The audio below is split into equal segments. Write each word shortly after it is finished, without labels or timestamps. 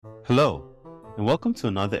Hello, and welcome to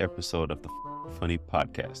another episode of the Funny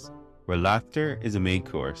Podcast, where laughter is a main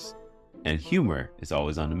course and humor is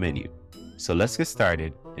always on the menu. So let's get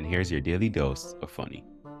started, and here's your daily dose of funny.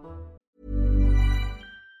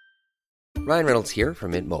 Ryan Reynolds here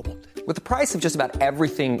from Mint Mobile. With the price of just about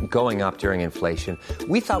everything going up during inflation,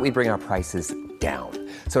 we thought we'd bring our prices down.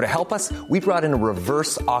 So to help us, we brought in a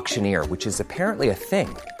reverse auctioneer, which is apparently a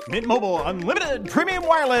thing. Mint Mobile Unlimited Premium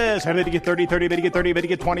Wireless. How to get 30, 30, bit to get 30, bit to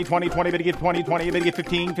get 20, 20, 20, bit to get 20, 20, bit to get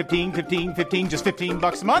 15, 15, 15, 15, just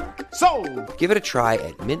 $15 a month? Sold! Give it a try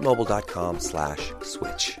at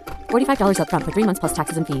mintmobile.com/switch. $45 up front for 3 months plus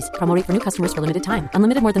taxes and fees. Promo rate for new customers for limited time.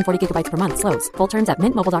 Unlimited more than 40 gigabytes per month. Slows full terms at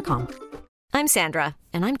mintmobile.com. I'm Sandra,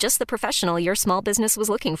 and I'm just the professional your small business was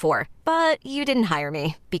looking for. But you didn't hire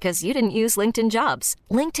me because you didn't use LinkedIn Jobs.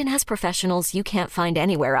 LinkedIn has professionals you can't find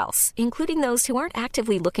anywhere else, including those who aren't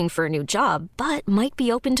actively looking for a new job, but might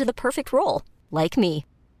be open to the perfect role, like me.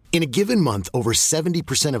 In a given month, over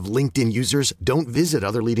 70% of LinkedIn users don't visit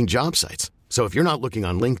other leading job sites. So if you're not looking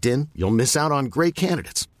on LinkedIn, you'll miss out on great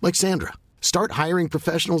candidates like Sandra. Start hiring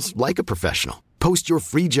professionals like a professional. Post your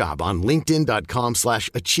free job on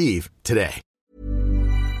linkedin.com/achieve today.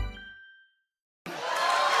 Hey,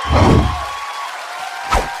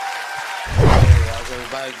 how's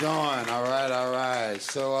everybody doing? All right.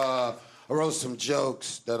 So I wrote some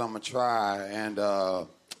jokes that I'm going to try, and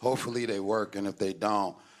hopefully they work, and if they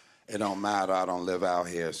don't, it don't matter. I don't live out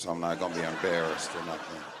here, so I'm not going to be embarrassed or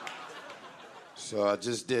nothing. So I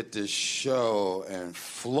just did this show in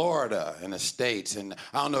Florida in the States, and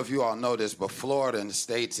I don't know if you all know this, but Florida in the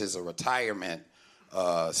States is a retirement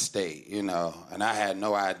state, you know, and I had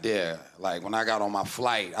no idea. Like, when I got on my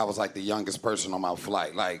flight, I was like the youngest person on my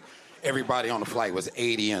flight. Like, everybody on the flight was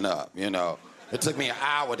 80 and up, you know. It took me an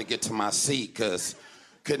hour to get to my seat because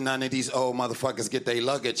couldn't none of these old motherfuckers get their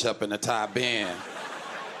luggage up in the top bin.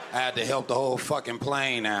 I had to help the whole fucking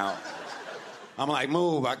plane out. I'm like,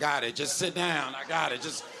 move, I got it. Just sit down, I got it.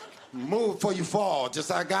 Just move before you fall. Just,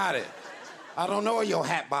 I got it. I don't know where your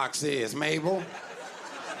hat box is, Mabel.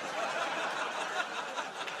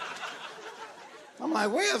 I'm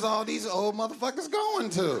like, where's all these old motherfuckers going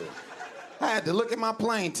to? I had to look at my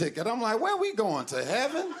plane ticket. I'm like, where we going, to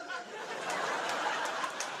heaven?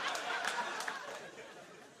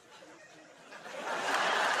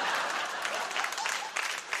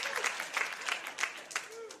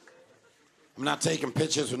 I'm not taking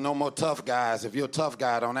pictures with no more tough guys. If you're a tough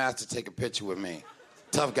guy, don't ask to take a picture with me.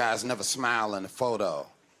 Tough guys never smile in the photo.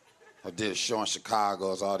 I did a show in Chicago.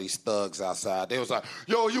 There's all these thugs outside. They was like,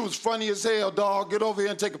 yo, you was funny as hell, dog. Get over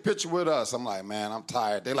here and take a picture with us. I'm like, man, I'm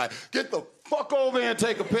tired. They're like, get the fuck over here and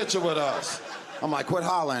take a picture with us. I'm like, quit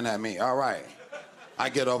hollering at me. All right. I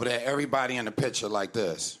get over there, everybody in the picture like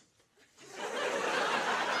this.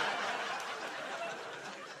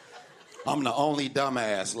 I'm the only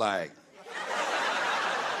dumbass, like.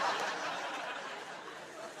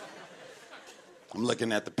 I'm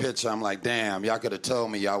looking at the picture, I'm like, damn, y'all could have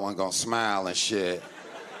told me y'all wasn't gonna smile and shit.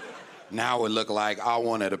 Now it look like I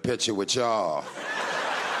wanted a picture with y'all.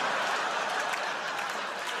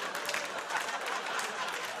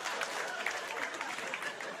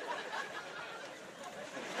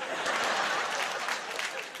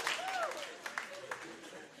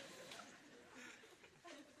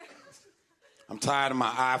 I'm tired of my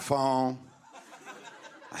iPhone.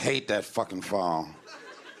 I hate that fucking phone.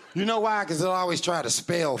 You know why? Because it'll always try to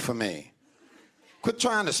spell for me. Quit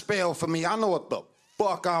trying to spell for me. I know what the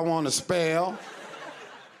fuck I want to spell.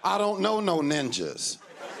 I don't know no ninjas.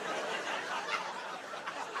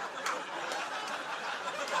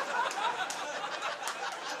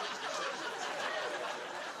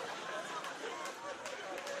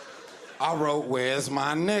 I wrote, where's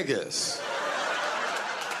my niggas?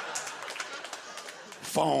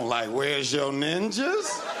 Phone like, where's your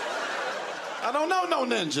ninjas? I don't know no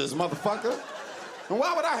ninjas, motherfucker. And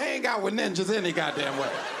why would I hang out with ninjas any goddamn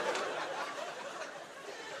way?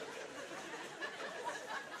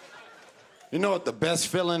 You know what the best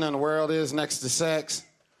feeling in the world is next to sex?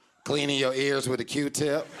 Cleaning your ears with a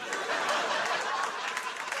Q-tip.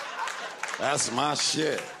 That's my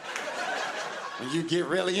shit. When you get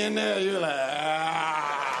really in there, you're like, ah.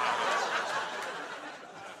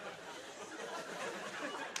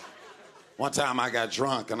 One time I got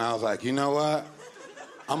drunk and I was like, you know what?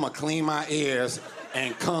 I'm gonna clean my ears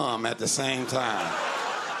and come at the same time.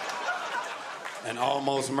 And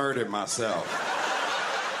almost murdered myself.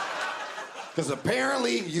 Because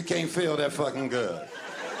apparently you can't feel that fucking good.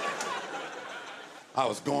 I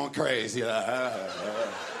was going crazy. I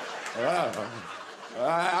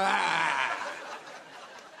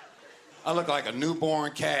looked like a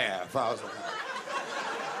newborn calf. I was like,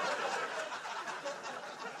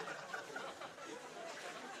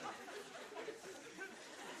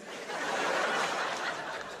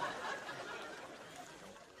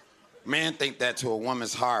 Men think that to a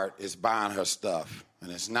woman's heart is buying her stuff,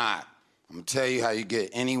 and it's not. I'm gonna tell you how you get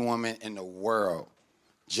any woman in the world.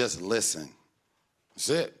 Just listen. That's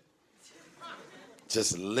it.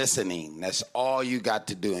 Just listening. That's all you got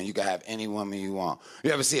to do, and you can have any woman you want.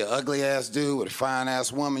 You ever see an ugly-ass dude with a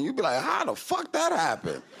fine-ass woman? You be like, how the fuck that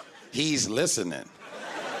happened? He's listening.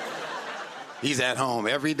 He's at home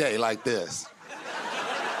every day like this.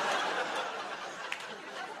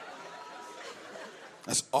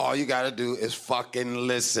 That's all you gotta do is fucking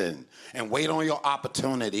listen and wait on your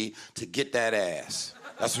opportunity to get that ass.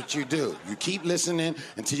 That's what you do. You keep listening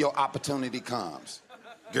until your opportunity comes.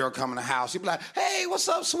 Girl come in the house, you be like, hey, what's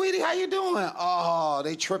up, sweetie? How you doing? Oh,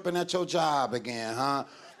 they tripping at your job again, huh?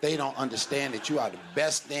 They don't understand that you are the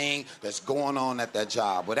best thing that's going on at that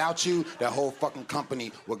job. Without you, that whole fucking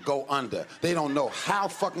company would go under. They don't know how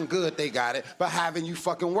fucking good they got it by having you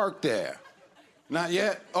fucking work there. Not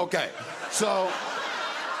yet? Okay. So,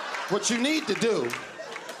 what you need to do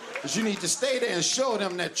is you need to stay there and show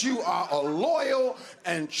them that you are a loyal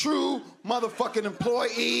and true motherfucking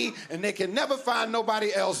employee, and they can never find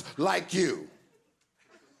nobody else like you.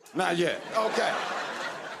 Not yet. Okay.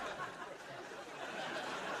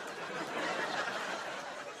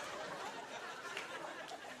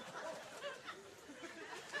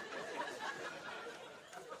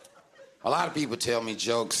 A lot of people tell me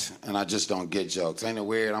jokes, and I just don't get jokes. Ain't it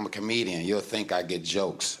weird? I'm a comedian. You'll think I get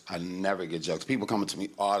jokes. I never get jokes. People coming to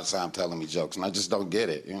me all the time telling me jokes, and I just don't get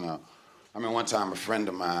it, you know. I mean, one time a friend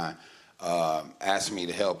of mine asked me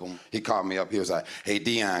to help him. He called me up. He was like, hey,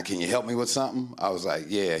 Deon, can you help me with something? I was like,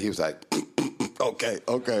 yeah. He was like, okay.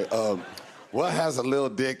 What has a little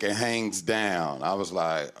dick and hangs down? I was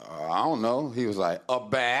like, I don't know. He was like, a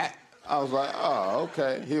bat. I was like, oh,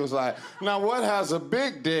 okay. He was like, now what has a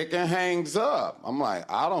big dick and hangs up? I'm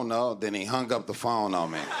like, I don't know. Then he hung up the phone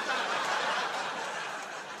on me.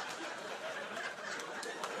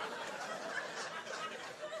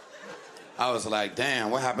 I was like, damn,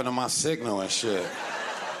 what happened to my signal and shit?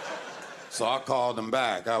 So I called him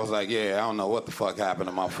back. I was like, yeah, I don't know what the fuck happened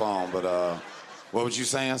to my phone, but what was you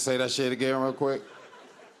saying? Say that shit again real quick.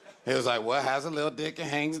 He was like, what has a little dick and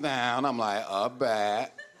hangs down? I'm like, a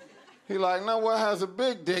bat. He like, no, what has a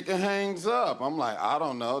big dick and hangs up? I'm like, I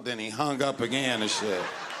don't know. Then he hung up again and shit.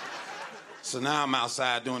 So now I'm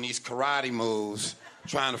outside doing these karate moves,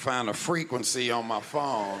 trying to find a frequency on my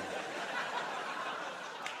phone.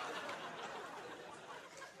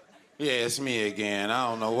 Yeah, it's me again. I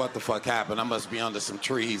don't know what the fuck happened. I must be under some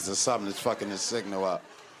trees or something that's fucking this signal up.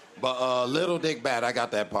 But little dick bat, I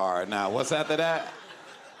got that part. Now, what's after that?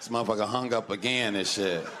 This motherfucker hung up again and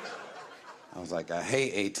shit. I was like, I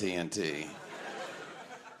hate AT&T.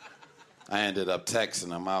 I ended up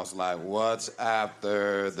texting him. I was like, what's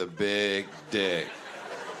after the big dick?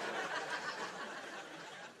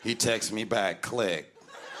 He texted me back, click.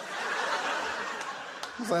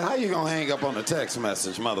 I was like, how you gonna hang up on the text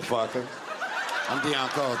message, motherfucker? I'm Deon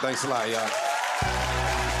Cole. Thanks a lot, y'all.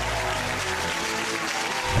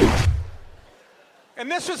 And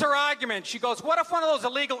this was her argument. She goes, what if one of those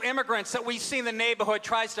illegal immigrants that we see in the neighborhood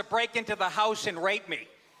tries to break into the house and rape me?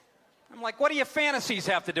 I'm like, what do your fantasies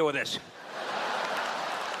have to do with this?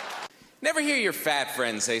 Never hear your fat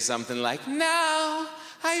friend say something like, no,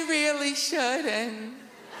 I really shouldn't.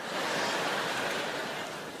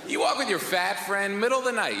 You walk with your fat friend middle of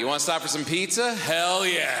the night. You want to stop for some pizza? Hell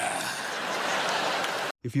yeah.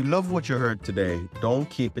 If you love what you heard today, don't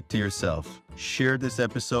keep it to yourself. Share this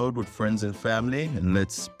episode with friends and family, and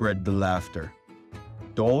let's spread the laughter.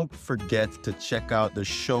 Don't forget to check out the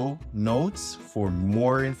show notes for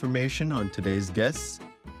more information on today's guests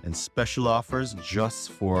and special offers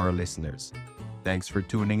just for our listeners. Thanks for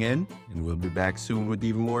tuning in, and we'll be back soon with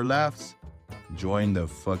even more laughs. Join the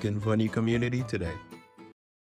fucking funny community today.